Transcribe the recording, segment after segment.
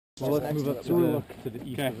Well, let's move up to the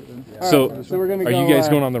east of it then. So, we're gonna are you guys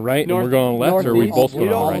going on the right and we're going left, or are we both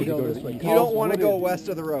going on the right? You don't want to go west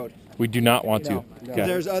of the road. We do not want to. Okay.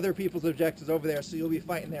 There's other people's objectives over there, so you'll be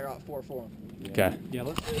fighting there out 4 for them. Okay. Yeah,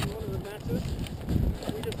 let's say one of the matches.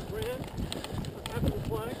 We just ran after the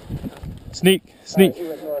flag. Sneak, sneak,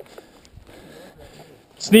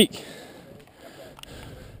 sneak.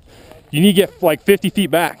 You need to get like 50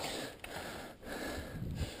 feet back.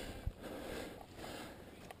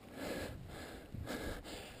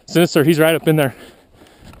 Sinister, he's right up in there.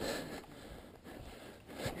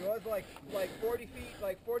 He was like 40 feet,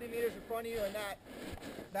 like 40 meters in front of you, and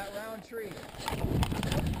that round tree.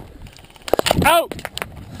 Out!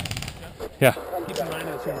 Yeah. Keep in mind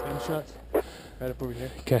those gunshots right up over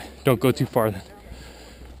here. Okay, don't go too far then.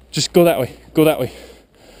 Just go that way, go that way,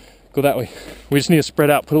 go that way. We just need to spread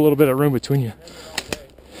out, put a little bit of room between you.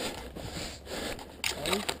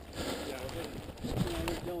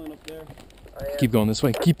 Keep going this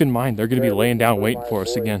way. Keep in mind, they're going to be laying down waiting for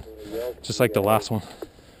us again, just like the last one.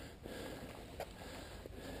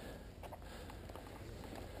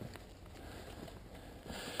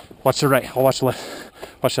 Watch the right, I'll watch the left.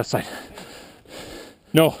 Watch that side.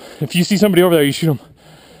 No, if you see somebody over there, you shoot them.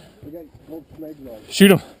 Shoot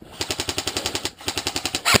them.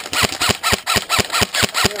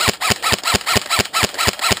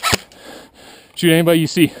 Shoot anybody you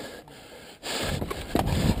see.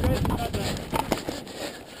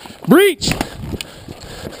 Breach!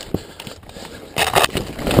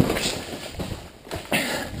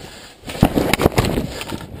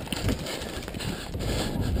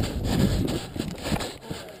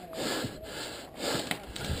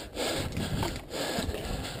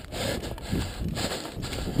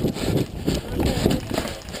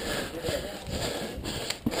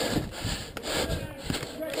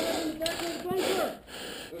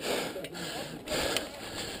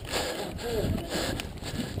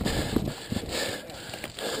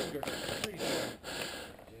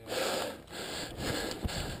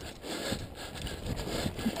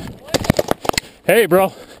 Hey, bro,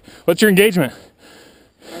 what's your engagement?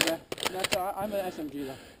 Okay, I'm an SMG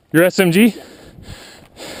though. Your SMG?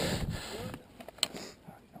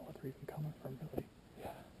 Yeah.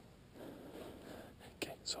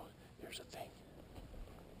 Okay, so here's the thing.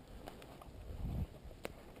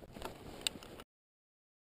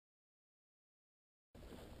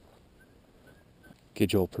 Okay,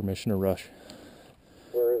 Joel, permission to rush.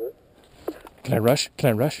 Where is it? Can I rush? Can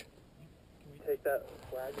I rush? Can we take that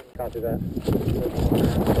flag and copy that?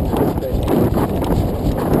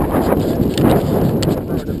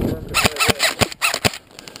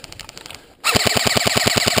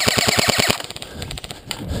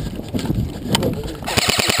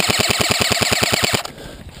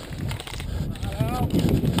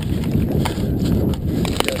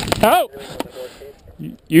 Out!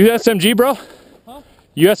 You SMG, bro? Huh?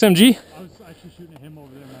 You SMG? I was actually shooting at him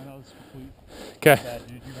over there, man. That was complete. Okay. Bad,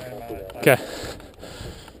 dude. You ran him out. Okay.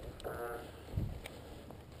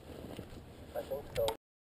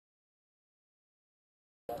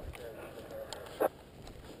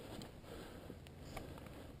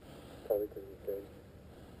 Probably because he's big.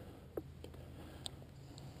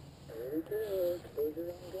 Very good. Close your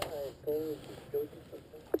own guy. Close. Just go to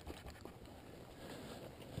something.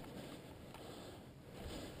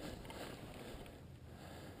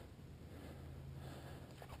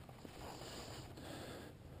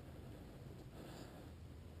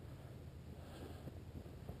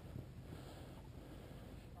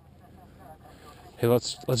 Hey,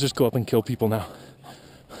 let's just go up and kill people now.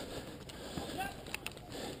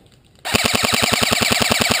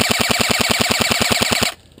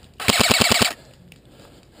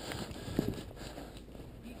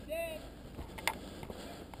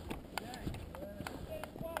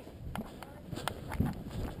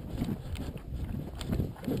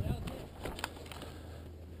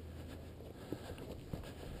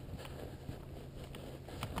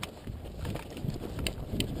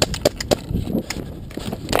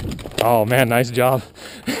 Oh man, nice job.